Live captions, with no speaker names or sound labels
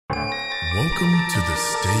Welcome to the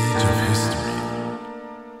stage of history,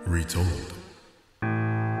 retold.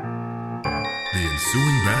 The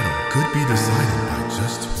ensuing battle could be decided by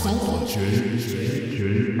just one vote.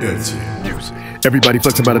 Etienne. Everybody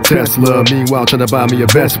flexing about a Tesla, meanwhile trying to buy me a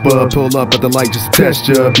Vespa. Pull up at the light just to test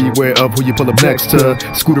ya. Beware of who you pull up next to.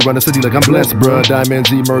 Scooter around the city like I'm blessed, bruh.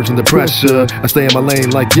 Diamonds emerge in the pressure. I stay in my lane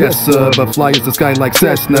like yes sir, but fly as the sky like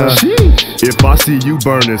Cessna. If I see you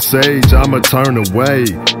burning sage, I'ma turn away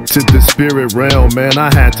to the spirit realm, man. I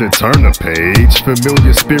had to turn the page.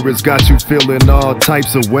 Familiar spirits got you feeling all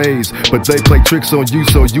types of ways, but they play tricks on you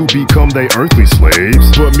so you become their earthly slaves.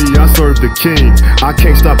 But me, I serve the king. I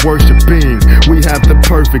can't stop worshiping. We have the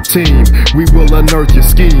perfect team. We will unearth your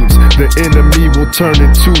schemes. The enemy will turn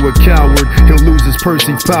into a coward. He'll lose his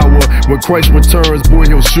perceived power. When Christ returns, boy,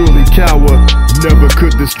 he'll surely cower. Never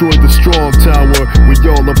could destroy the strong tower. We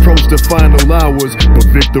all approach the final hours, but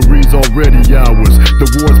victory's already ours. The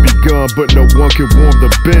war's begun, but no one can warm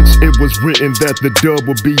the bench. It was written that the dub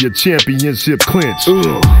will be a championship clinch.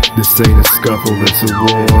 This ain't a scuffle, it's a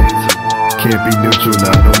war. Can't be neutral,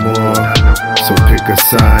 not no more. So pick a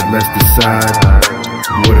side, let's decide.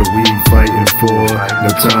 What are we fighting for? No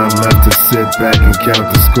time left to sit back and count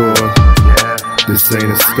the score. This ain't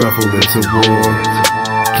a scuffle, it's a war.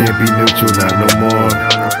 Can't be neutral, not no more.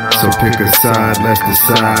 So pick a side, let's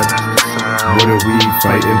decide. What are we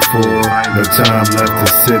fighting for? No time left to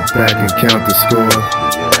sit back and count the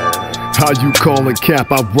score. How you callin'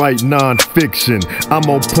 cap? I write non-fiction. I'm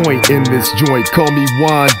on point in this joint. Call me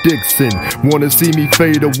Juan Dixon. Wanna see me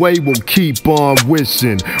fade away? Well, keep on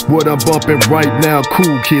wishing. What I'm bumping right now,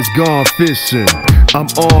 cool kids gone fishing. I'm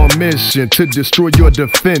on mission to destroy your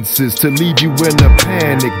defenses, to leave you in a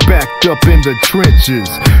panic, backed up in the trenches.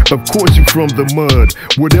 Of course you from the mud,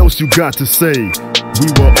 what else you got to say? We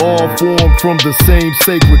were all formed from the same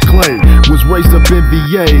sacred clay. Was raised up in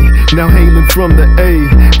VA, now hailing from the A.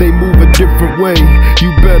 They move a different way,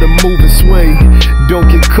 you better move and sway. Don't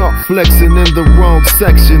get caught flexing in the wrong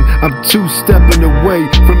section. I'm two-stepping away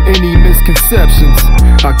from any misconceptions.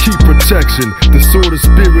 I keep protection, the sword of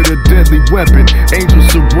spirit, a deadly weapon. Angels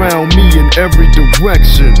surround me in every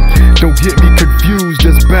direction. Don't get me confused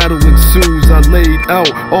as battle ensues. I laid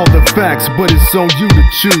out all the facts, but it's on you to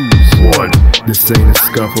choose. One, this ain't a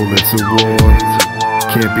scuffle, it's a war.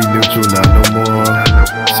 Can't be neutral, not no more.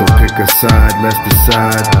 So pick a side, let's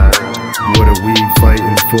decide. What are we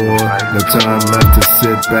fighting for? No time left to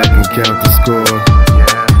sit back and count the score.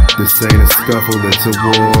 This ain't a scuffle, it's a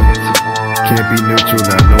war. Can't be neutral,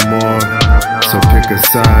 not no more. So pick a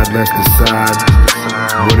side, let's decide.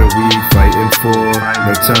 What are we fighting for?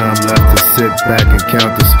 No time left to sit back and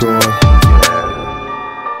count the score.